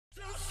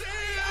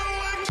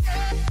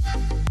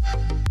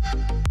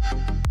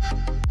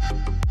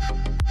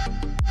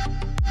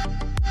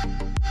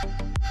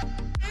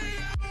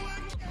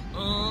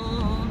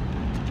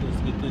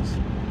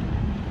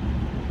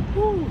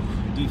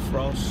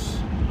defrost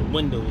the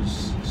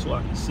windows so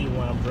I can see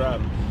where I'm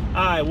driving.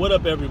 All right, what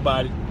up,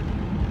 everybody?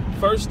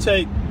 First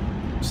take,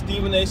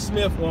 Stephen A.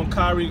 Smith on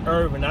Kyrie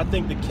Irving. I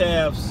think the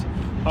Cavs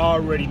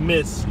already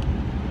missed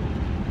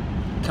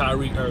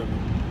Kyrie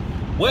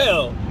Irving.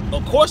 Well,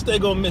 of course they're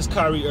going to miss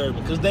Kyrie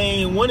Irving because they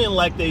ain't winning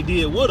like they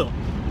did with him.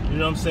 You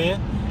know what I'm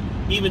saying?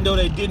 Even though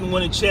they didn't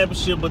win a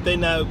championship, but they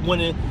not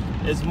winning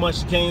as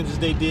much games as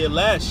they did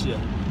last year.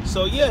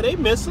 So, yeah, they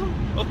miss him,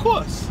 of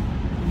course.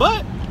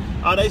 But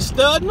are they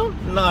studding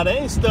him? Nah, they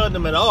ain't studding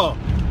him at all.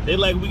 They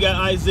like, we got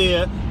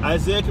Isaiah.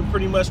 Isaiah can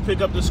pretty much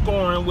pick up the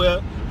scoring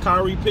where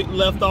Kyrie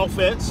left off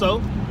at.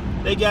 So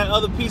they got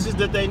other pieces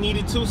that they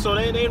needed to. So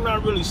they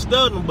not really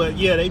studding him, but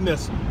yeah, they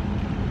miss him.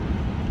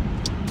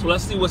 So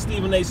let's see what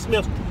Stephen A.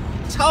 Smith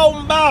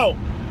talking about.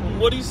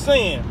 What he's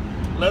saying.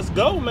 Let's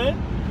go, man.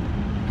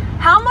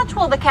 How much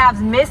will the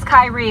Cavs miss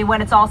Kyrie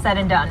when it's all said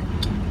and done?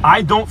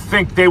 I don't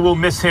think they will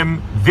miss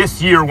him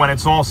this year when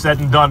it's all said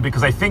and done,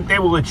 because I think they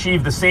will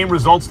achieve the same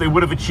results they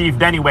would have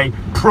achieved anyway,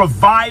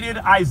 provided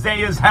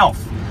Isaiah's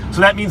health. So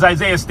that means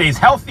Isaiah stays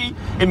healthy.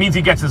 It means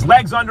he gets his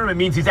legs under him. It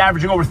means he's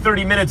averaging over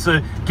 30 minutes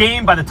a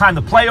game by the time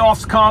the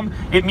playoffs come.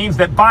 It means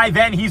that by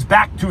then he's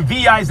back to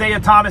the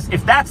Isaiah Thomas.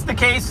 If that's the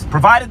case,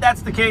 provided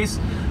that's the case,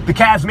 the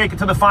Cavs make it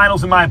to the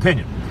finals, in my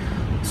opinion.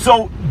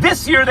 So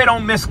this year they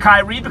don't miss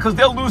Kyrie because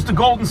they'll lose to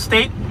Golden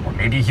State or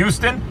maybe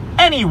Houston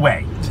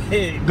anyway.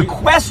 The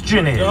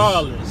question is,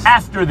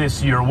 after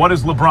this year, what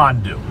does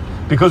LeBron do?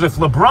 Because if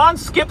LeBron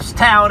skips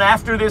town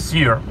after this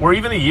year, or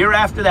even the year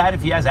after that,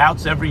 if he has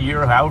outs every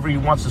year, however he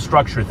wants to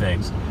structure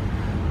things,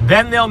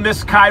 then they'll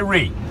miss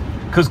Kyrie.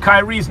 Because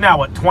Kyrie's now,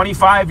 what,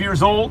 25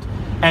 years old?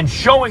 And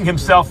showing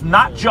himself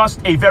not just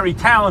a very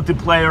talented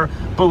player,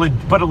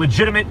 but a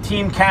legitimate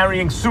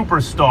team-carrying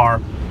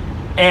superstar.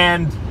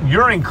 And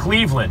you're in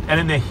Cleveland, and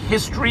in the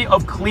history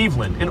of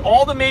Cleveland, in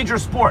all the major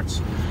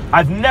sports,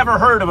 I've never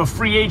heard of a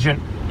free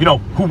agent,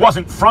 who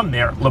wasn't from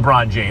there,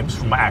 LeBron James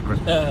from Akron,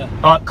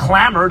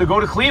 clamor to go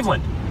to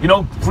Cleveland.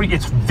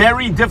 It's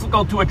very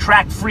difficult to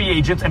attract free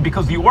agents, and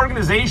because the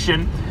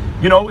organization,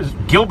 is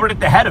Gilbert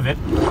at the head of it,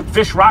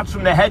 fish rots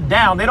from the head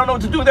down, they don't know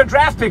what to do with their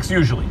draft picks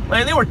usually.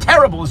 They were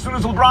terrible as soon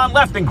as LeBron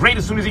left and great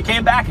as soon as he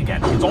came back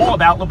again. It's all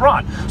about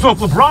LeBron. So if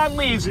LeBron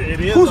leaves,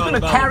 who's going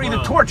to carry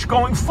the torch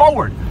going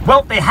forward?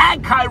 Well, they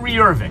had Kyrie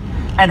Irving,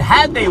 and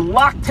had they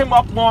locked him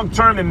up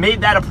long-term and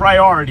made that a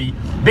priority,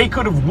 they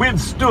could have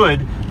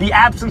withstood the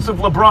absence of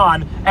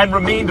LeBron and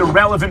remained a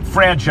relevant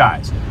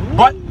franchise.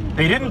 But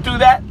they didn't do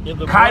that.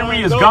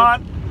 Kyrie is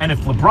gone. And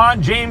if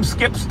LeBron James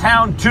skips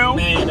town too,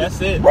 man,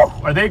 that's it.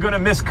 Are they going to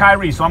miss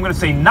Kyrie? So I'm going to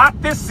say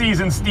not this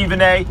season,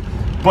 Stephen A.,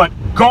 but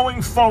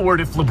going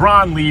forward, if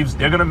LeBron leaves,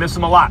 they're going to miss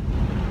him a lot.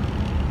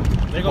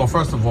 Well,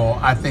 first of all,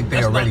 I think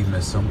they already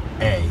miss him,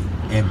 A.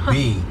 And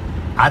B,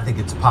 I think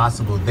it's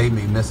possible they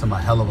may miss him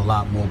a hell of a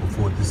lot more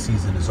before this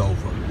season is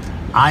over.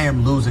 I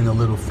am losing a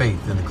little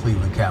faith in the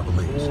Cleveland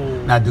Cavaliers.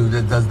 Ooh. Now,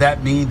 does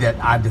that mean that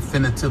I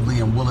definitively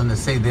am willing to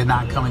say they're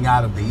not coming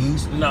out of the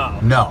East? No.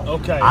 No.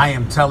 Okay. I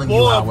am telling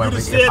you, however,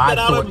 if I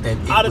thought that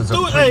it was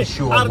a pretty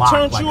sure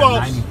lock, like a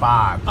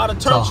 95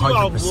 to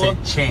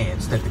 100%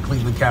 chance that the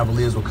Cleveland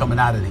Cavaliers were coming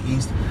out of the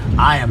East,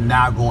 I am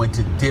now going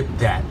to dip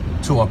that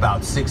to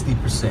about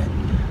 60%.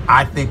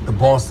 I think the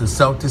Boston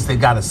Celtics, they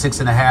got a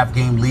 6.5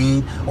 game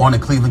lead on the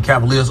Cleveland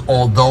Cavaliers,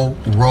 although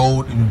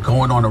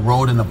going on the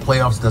road in the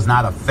playoffs does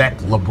not affect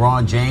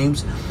LeBron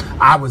James.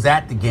 I was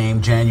at the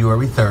game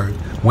January 3rd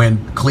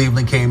when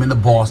Cleveland came into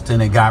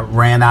Boston and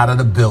ran out of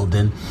the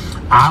building.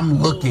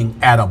 I'm looking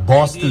at a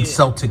Boston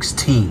Celtics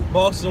team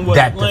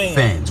that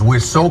defends. We're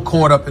so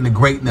caught up in the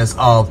greatness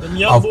of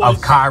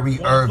Kyrie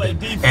Irving.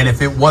 And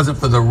if it wasn't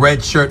for the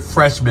redshirt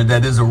freshman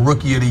that is a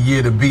rookie of the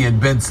year to be in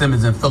Ben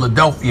Simmons in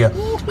Philadelphia,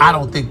 I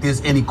don't think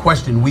there's any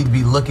question we'd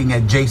be looking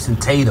at Jason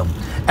Tatum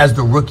as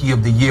the rookie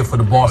of the year for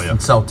the Boston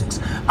Celtics.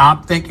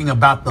 I'm thinking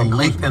about the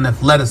length and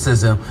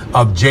athleticism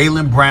of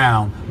Jaylen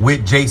Brown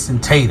with Jason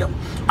Tatum.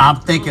 I'm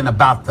thinking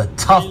about the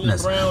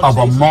toughness of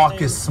a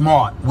Marcus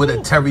Smart with a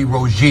Terry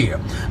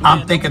Rozier.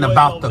 I'm thinking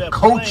about the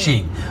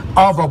coaching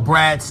of a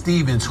Brad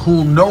Stevens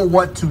who'll know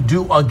what to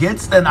do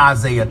against an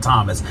Isaiah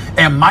Thomas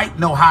and might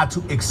know how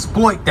to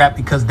exploit that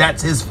because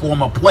that's his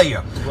former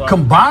player. Right.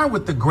 Combined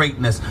with the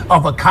greatness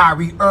of a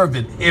Kyrie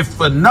Irving, if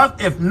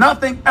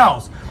nothing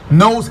else,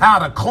 knows how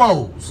to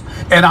close.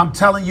 And I'm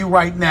telling you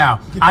right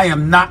now, I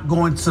am not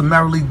going to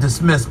summarily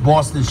dismiss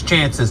Boston's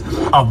chances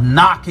of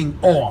knocking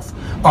off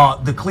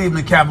the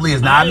Cleveland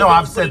Cavaliers. Now, I know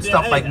I've said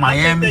stuff like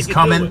Miami's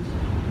coming.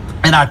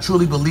 And I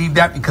truly believe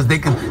that because they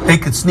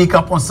could sneak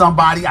up on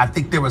somebody. I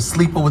think they're a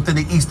sleeper within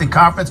the Eastern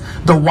Conference.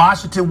 The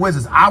Washington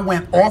Wizards, I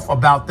went off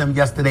about them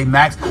yesterday,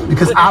 Max,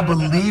 because I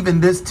believe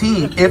in this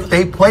team, if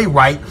they play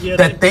right,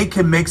 that they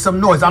can make some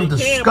noise. I'm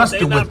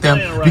disgusted with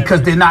them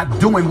because they're not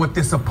doing what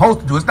they're supposed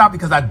to do. It's not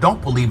because I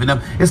don't believe in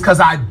them. It's because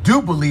I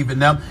do believe in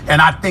them,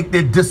 and I think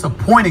they're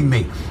disappointing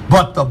me.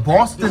 But the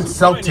Boston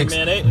Celtics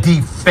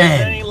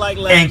defend,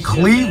 and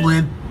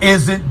Cleveland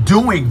isn't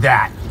doing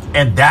that.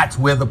 And that's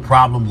where the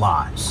problem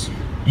lies.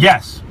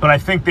 Yes, but I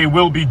think they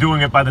will be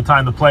doing it by the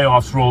time the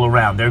playoffs roll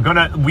around.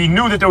 We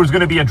knew that there was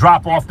going to be a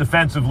drop-off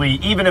defensively,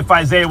 even if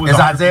Isaiah was 100%. Is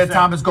Isaiah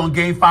Thomas going to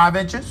gain 5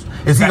 inches?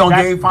 Is he going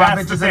to gain 5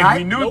 inches in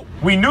height?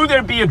 We knew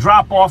there'd be a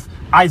drop-off,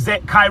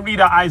 Kyrie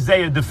to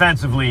Isaiah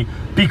defensively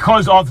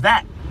because of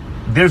that.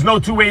 There's no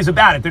two ways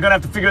about it. They're going to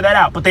have to figure that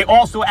out. But they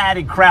also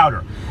added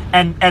Crowder.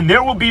 And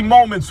there will be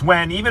moments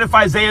when, even if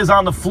Isaiah's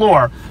on the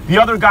floor, the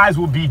other guys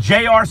will be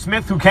J.R.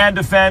 Smith, who can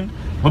defend,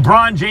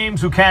 LeBron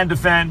James, who can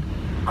defend,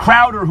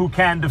 Crowder, who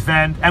can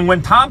defend, and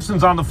when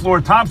Thompson's on the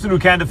floor, Thompson, who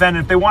can defend,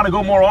 and if they want to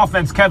go more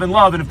offense, Kevin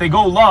Love, and if they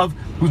go Love,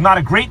 who's not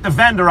a great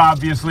defender,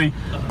 obviously,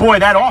 boy,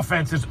 that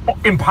offense is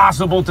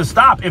impossible to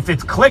stop if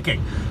it's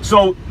clicking.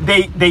 So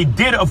they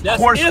did, of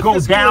course, go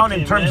down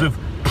in terms of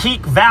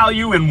peak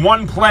value in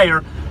one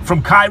player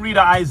from Kyrie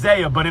to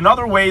Isaiah, but in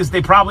other ways,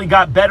 they probably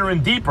got better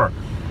and deeper.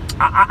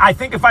 I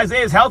think if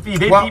Isaiah's healthy,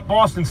 they beat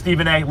Boston,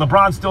 Stephen A.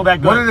 LeBron's still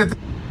that good.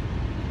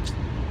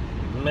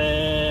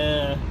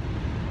 Man,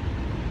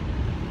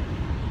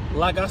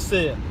 like I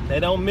said, they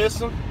don't miss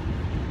him.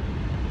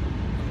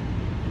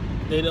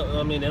 They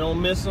don't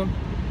miss him.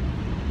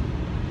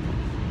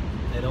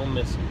 They don't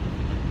miss him.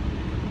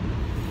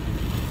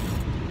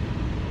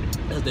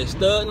 As they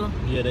studying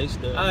him? Yeah, they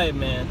studying. All right,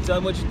 man. Tell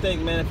me what you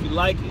think, man. If you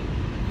like it,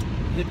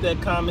 hit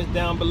that comment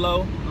down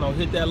below.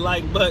 Hit that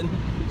like button.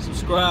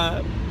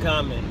 Subscribe.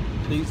 Comment.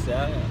 Peace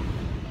out.